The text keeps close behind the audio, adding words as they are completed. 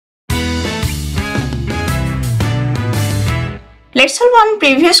Let's solve one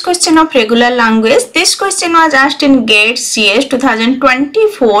previous question of regular language. This question was asked in GATE CS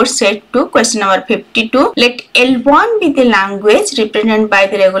 2024 set 2, question number 52. Let L1 be the language represented by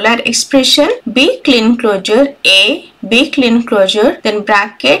the regular expression B clean closure A B clean closure, then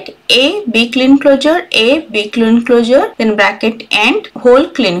bracket A B clean closure A B clean closure, then bracket and whole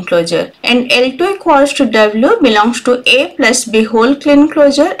clean closure, and L2 equals to W belongs to A plus B whole clean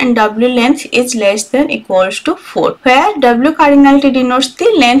closure and W length is less than equals to 4, where W cardinality denotes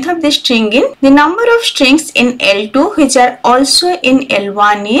the length of the string in the number of strings in L2 which are also in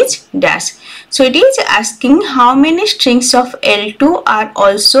L1 is dash. So it is asking how many strings of L2 are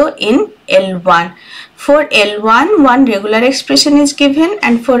also in L1. For L1, one regular expression is given,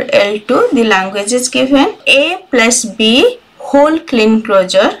 and for L2, the language is given A plus B whole clean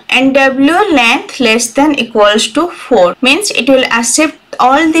closure and W length less than equals to 4. Means it will accept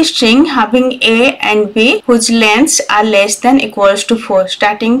all the string having A and B whose lengths are less than equals to 4,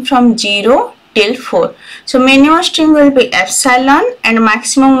 starting from 0 till 4. So minimum string will be epsilon and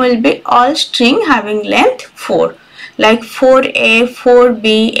maximum will be all string having length 4. Like 4A,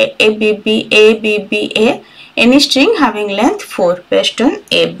 4B, ABB, ABBA, any string having length 4 based on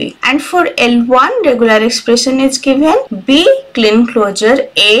AB. And for L1, regular expression is given B clean closure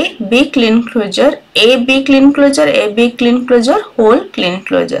A, B clean closure, AB clean closure, AB clean closure, whole clean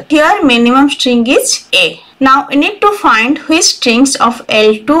closure. Here minimum string is A. Now we need to find which strings of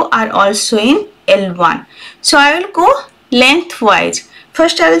L2 are also in L1. So I will go lengthwise.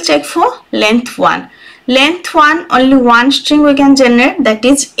 First I will check for length 1. Length 1, only one string we can generate, that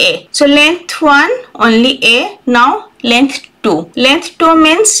is A. So length 1 only A. Now length 2. Length 2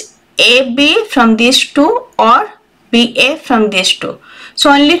 means AB from these two or BA from these two. So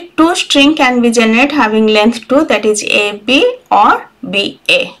only two string can be generated having length 2, that is AB or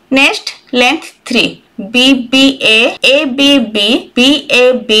BA. Next length 3. BBA, ABB,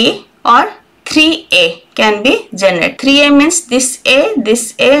 BAB or 3A can be generated. 3A means this A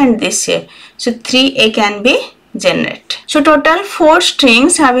and this A. So 3A can be generated. So total 4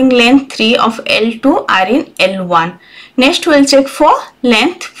 strings having length 3 of L2 are in L1. Next we will check for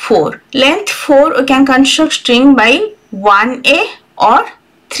length 4. Length 4 we can construct string by 1A or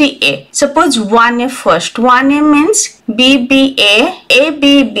 3A. Suppose 1A first. 1A means BBA,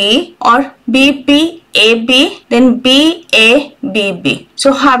 ABB or BBAB, then BABB.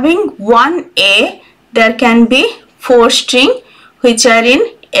 So having 1A, there can be 4 string which are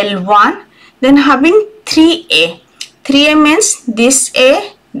in L1. Then having 3A. 3A means this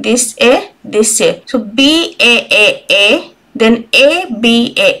A, this A, this A. So BAAA, then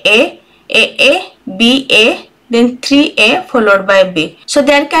ABAA, AABA, then 3A followed by B. So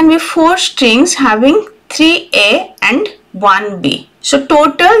there can be 4 strings having 3A and 1B. So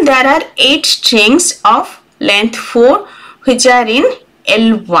total there are 8 strings of length 4 which are in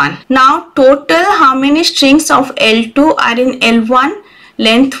L1. Now total how many strings of L2 are in L1?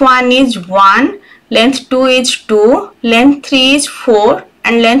 Length 1 is 1, length 2 is 2, length 3 is 4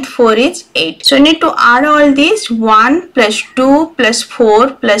 and length 4 is 8. So you need to add all these. 1 plus 2 plus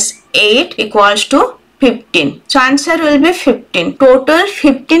 4 plus 8 equals to 15. So answer will be 15. Total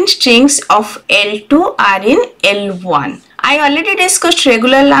 15 strings of L2 are in L1. I already discussed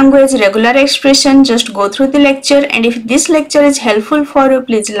regular language, regular expression. Just go through the lecture, and if this lecture is helpful for you,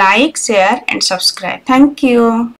 please like, share and subscribe. Thank you.